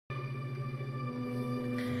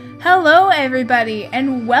Hello everybody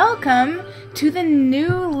and welcome to the new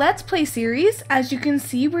Let's Play series. As you can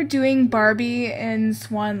see, we're doing Barbie and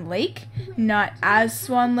Swan Lake, not as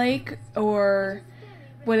Swan Lake or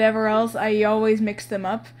whatever else. I always mix them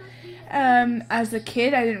up. As a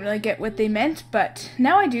kid, I didn't really get what they meant, but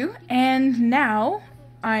now I do. And now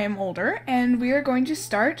I am older and we are going to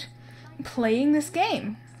start playing this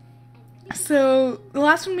game. So the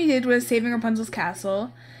last one we did was Saving Rapunzel's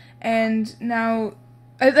Castle, and now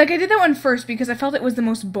I did that one first because I felt it was the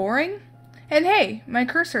most boring. And hey, my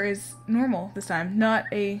cursor is normal this time, not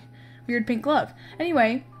a weird pink glove.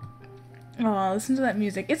 Anyway, oh, listen to that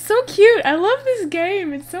music. It's so cute. I love this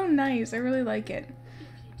game. It's so nice. I really like it.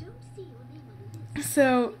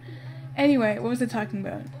 So, anyway, what was I talking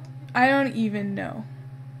about? I don't even know.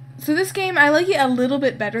 So this game, I like it a little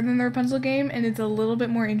bit better than the Rapunzel game, and it's a little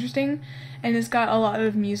bit more interesting, and it's got a lot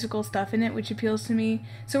of musical stuff in it, which appeals to me.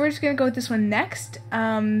 So we're just going to go with this one next.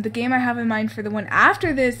 The game I have in mind for the one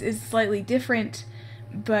after this is slightly different,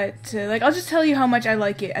 but I'll just tell you how much I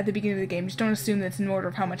like it at the beginning of the game. Just don't assume that it's in order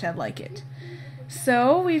of how much I like it.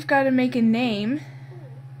 So we've got to make a name,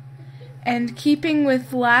 and keeping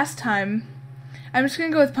with last time, I'm just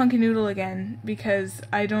going to go with Pumpkin Noodle again, because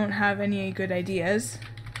I don't have any good ideas.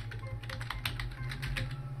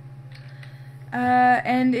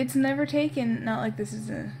 And it's never taken, not like this is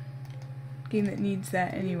a game that needs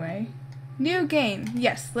that anyway. New game.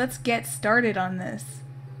 Yes, let's get started on this.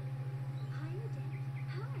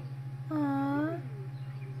 Aww.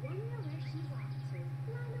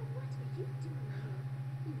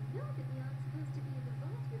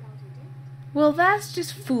 Well, that's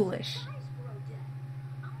just foolish.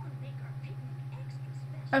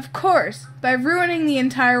 Of course, by ruining the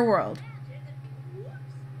entire world.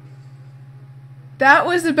 That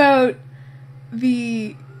was about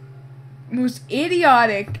the most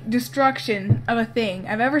idiotic destruction of a thing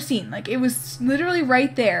I've ever seen. Like, it was literally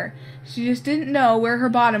right there. She just didn't know where her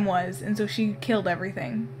bottom was, and so she killed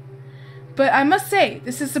everything. But I must say,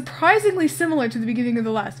 this is surprisingly similar to the beginning of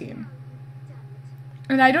the last game.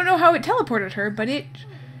 And I don't know how it teleported her, but it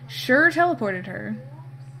sure teleported her.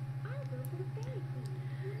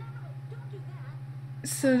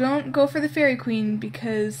 So don't go for the Fairy Queen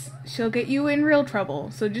because she'll get you in real trouble.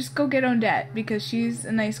 So just go get Odette because she's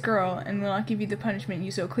a nice girl and will not give you the punishment you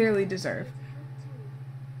so clearly deserve.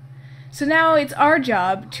 So now it's our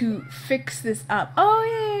job to fix this up.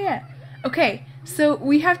 Oh, yeah. Okay, so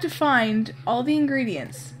we have to find all the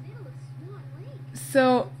ingredients.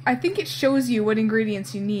 So I think it shows you what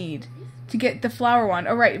ingredients you need to get the flower wand.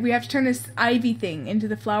 Oh, right, we have to turn this ivy thing into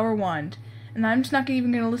the flower wand. And I'm just not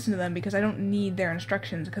even going to listen to them because I don't need their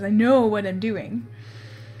instructions because I know what I'm doing.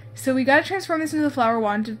 So we got to transform this into the flower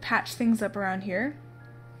wand to patch things up around here.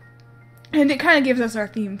 And it kind of gives us our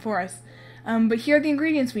theme for us. But here are the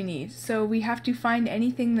ingredients we need. So we have to find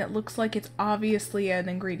anything that looks like it's obviously an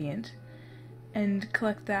ingredient. And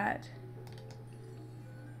collect that.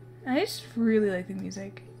 I just really like the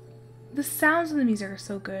music. The sounds of the music are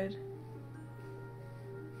so good.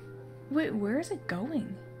 Wait, where is it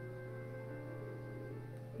going?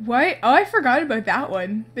 What? Oh, I forgot about that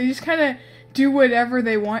one. They just kind of do whatever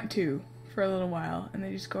they want to for a little while, and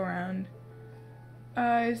they just go around.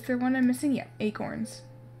 Is there one I'm missing? Yeah, acorns.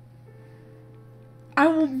 I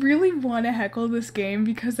will really want to heckle this game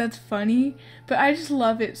because that's funny, but I just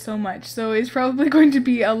love it so much. So it's probably going to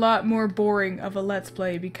be a lot more boring of a Let's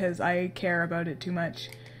Play because I care about it too much.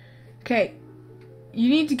 Okay, you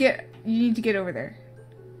need to get over there.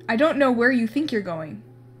 I don't know where you think you're going,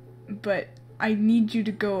 but I need you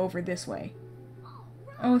to go over this way.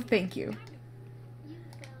 Oh, thank you.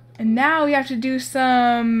 And now we have to do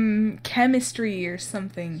some chemistry or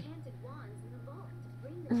something.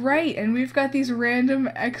 Right, and we've got these random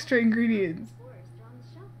extra ingredients.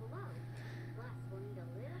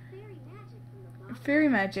 Fairy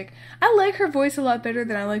magic. I like her voice a lot better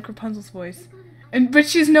than I like Rapunzel's voice. But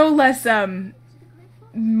she's no less,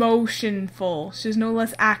 motionful. She's no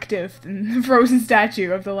less active than the frozen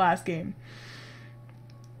statue of the last game.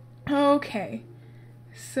 Okay,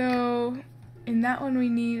 so in that one we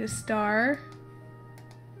need a star.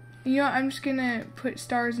 You know what, I'm just gonna put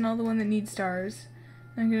stars in all the one that needs stars.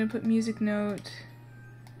 I'm gonna put music note.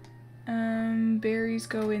 Berries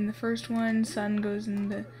go in the first one, sun goes in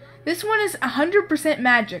the... This one is 100%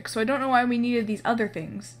 magic, so I don't know why we needed these other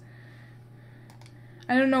things.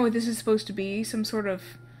 I don't know what this is supposed to be, some sort of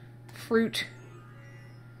fruit.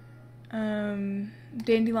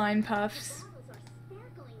 Dandelion puffs.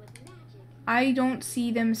 I don't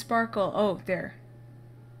see them sparkle. Oh, there.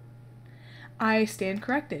 I stand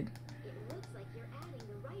corrected.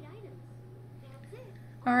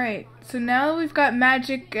 Alright, so now we've got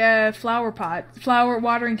magic flower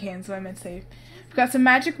watering cans, what I meant to say. We've got some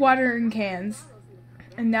magic watering cans,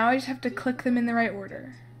 and now I just have to click them in the right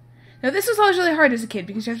order. Now this was always really hard as a kid,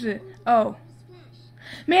 because you have to, oh.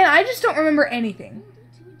 Man, I just don't remember anything.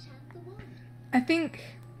 I think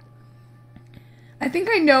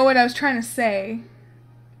I know what I was trying to say.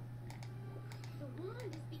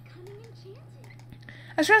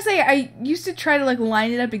 I was trying to say, I used to try to like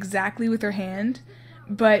line it up exactly with her hand,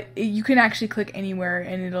 but you can actually click anywhere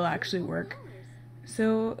and it'll actually work.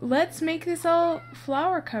 So let's make this all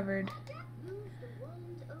flower covered.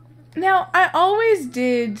 Now, I always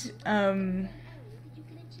did, I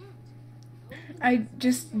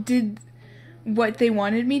just did what they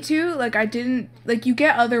wanted me to. Like, I didn't, like, you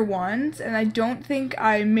get other wands, and I don't think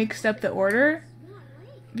I mixed up the order,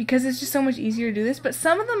 because it's just so much easier to do this, but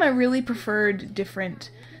some of them I really preferred different.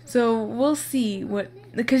 So we'll see what,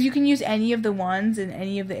 because you can use any of the wands in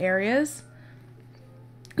any of the areas.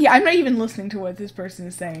 Yeah, I'm not even listening to what this person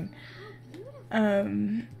is saying.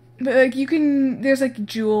 But like you can, there's like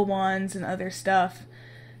jewel wands and other stuff.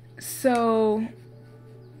 So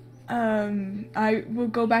I will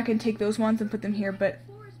go back and take those wands and put them here, but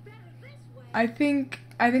I think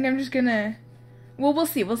I'm just gonna, well, we'll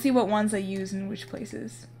see. We'll see what wands I use in which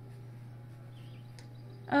places.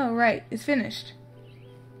 Oh, right. It's finished.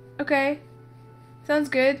 Okay. Sounds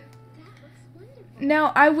good.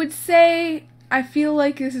 Now, I would say I feel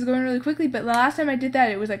like this is going really quickly, but the last time I did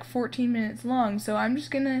that, it was like 14 minutes long, so I'm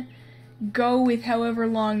just gonna go with however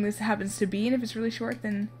long this happens to be, and if it's really short,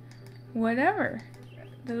 then whatever.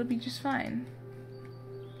 That'll be just fine.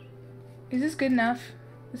 Is this good enough?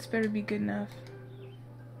 This better be good enough.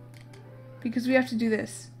 Because we have to do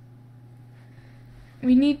this.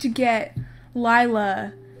 We need to get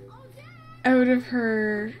Lila out of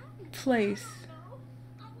her place.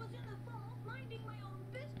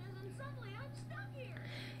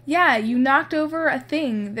 Yeah, you knocked over a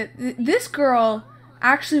thing that this girl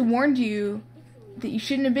actually warned you that you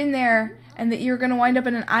shouldn't have been there and that you were going to wind up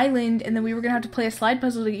on an island and that we were going to have to play a slide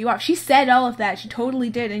puzzle to get you off. She said all of that. She totally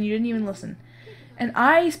did, and you didn't even listen. And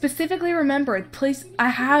I specifically remember I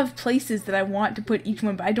have places that I want to put each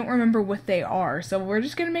one, but I don't remember what they are, so we're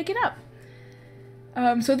just going to make it up.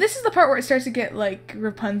 So this is the part where it starts to get like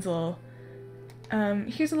Rapunzel.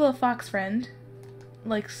 Here's a little fox friend.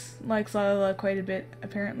 Likes Lila quite a bit,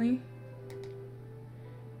 apparently.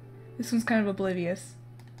 This one's kind of oblivious.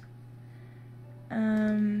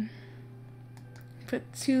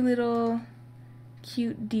 Put two little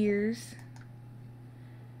cute deers.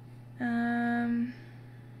 I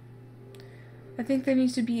think there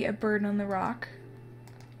needs to be a bird on the rock.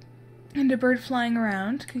 And a bird flying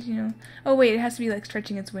around, because, you know... Oh, wait, it has to be, like,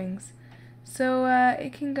 stretching its wings. So,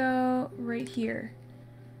 it can go right here.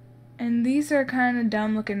 And these are kind of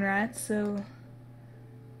dumb-looking rats, so...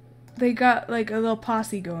 They got, like, a little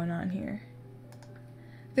posse going on here.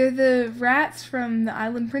 They're the rats from the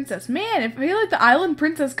Island Princess. Man, I feel like the Island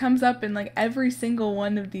Princess comes up in, like, every single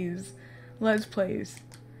one of these Let's Plays.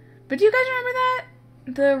 But do you guys remember that?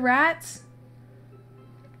 The rats?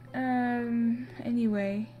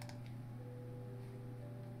 Anyway.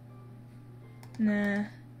 Nah.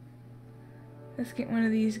 Let's get one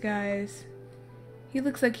of these guys. He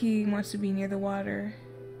looks like he wants to be near the water.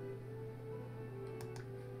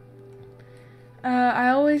 I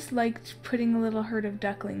always liked putting a little herd of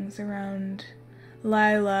ducklings around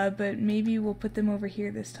Lila, but maybe we'll put them over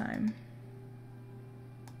here this time.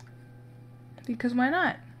 Because why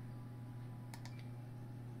not?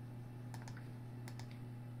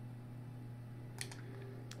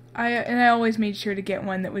 I always made sure to get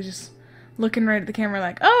one that was just looking right at the camera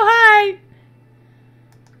like, oh, hi!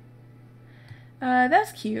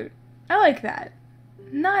 That's cute. I like that.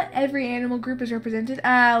 Not every animal group is represented.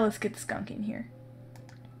 Let's get the skunk in here.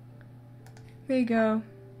 There you go.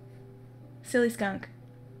 Silly skunk.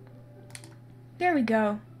 There we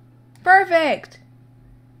go. Perfect!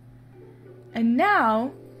 And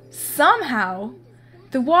now, somehow,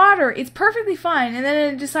 the water, it's perfectly fine, and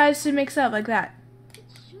then it decides to mix up like that.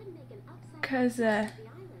 Because,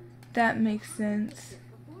 that makes sense.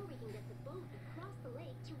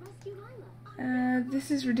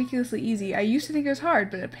 This is ridiculously easy. I used to think it was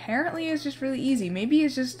hard, but apparently it's just really easy. Maybe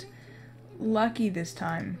it's just lucky this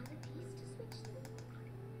time.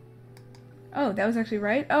 Oh, that was actually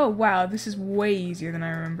right? Oh, wow, this is way easier than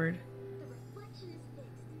I remembered.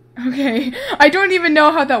 Okay, I don't even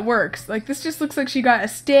know how that works. Like, this just looks like she got a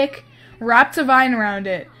stick, wrapped a vine around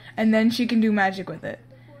it, and then she can do magic with it.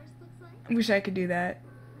 I wish I could do that.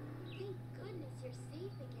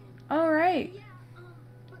 Alright.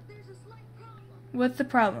 What's the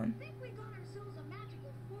problem?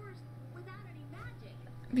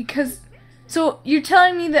 Because, so you're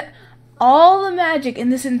telling me that all the magic in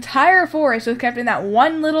this entire forest was kept in that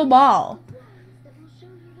one little ball?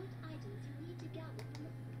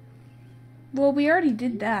 Well, we already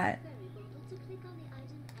did that.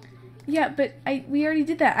 Yeah, but we already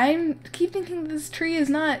did that. I keep thinking this tree is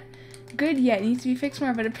not good yet. It needs to be fixed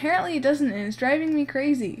more, but apparently it doesn't, and it's driving me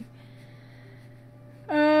crazy.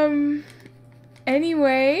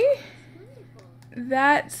 Anyway,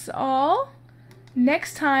 that's all.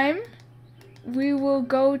 Next time, we will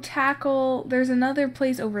go tackle, there's another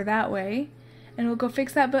place over that way, and we'll go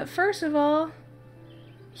fix that. But first of all,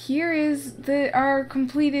 here is our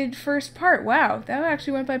completed first part. Wow, that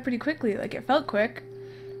actually went by pretty quickly. Like, it felt quick.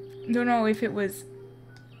 Don't know if it was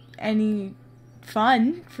any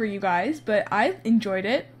fun for you guys, but I enjoyed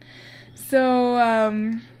it. So, I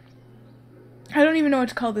don't even know what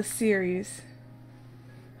to call this series.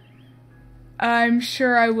 I'm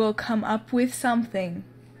sure I will come up with something.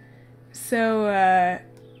 So,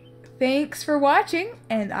 thanks for watching,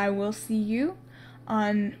 and I will see you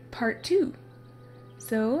on part 2.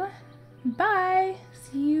 So, bye!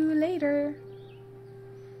 See you later!